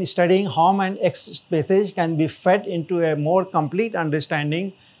obtained in studying Hom and X spaces can be fed into a more complete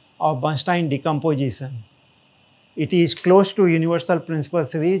understanding of Bernstein decomposition. It is close to universal principal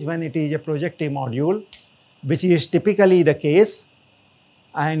series when it is a projective module, which is typically the case.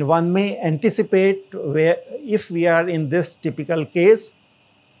 And one may anticipate where, if we are in this typical case,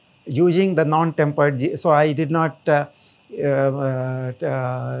 using the non-tempered. So I did not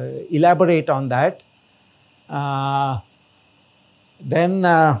elaborate on that. Then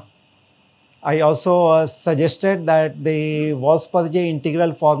I also suggested that the Walsh-Purgey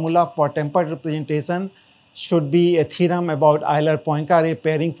integral formula for tempered representation should be a theorem about Euler-Poincare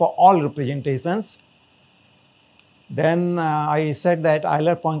pairing for all representations. Then I said that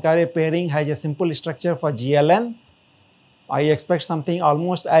Euler-Poincare pairing has a simple structure for GLN. I expect something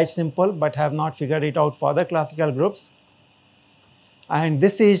almost as simple, but have not figured it out for the classical groups. And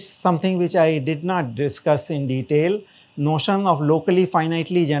this is something which I did not discuss in detail. Notion of locally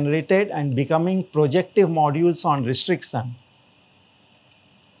finitely generated and becoming projective modules on restriction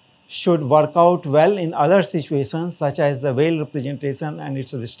should work out well in other situations, such as the Weyl representation and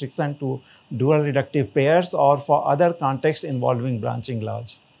its restriction to dual reductive pairs, or for other contexts involving branching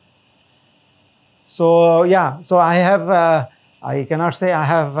laws. So yeah, so I have, I cannot say I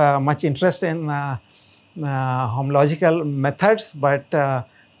have much interest in homological methods, but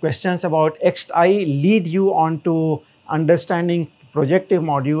questions about XI lead you on to understanding projective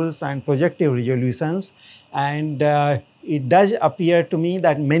modules and projective resolutions. And it does appear to me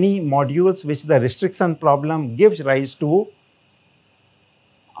that many modules which the restriction problem gives rise to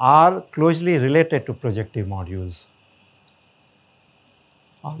are closely related to projective modules.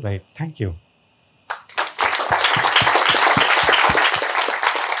 All right, thank you.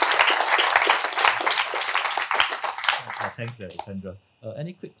 Thanks, Dipendra.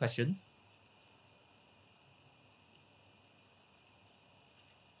 Any quick questions?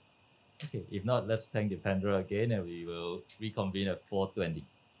 Okay, if not, let's thank Dipendra again, and we will reconvene at 4:20.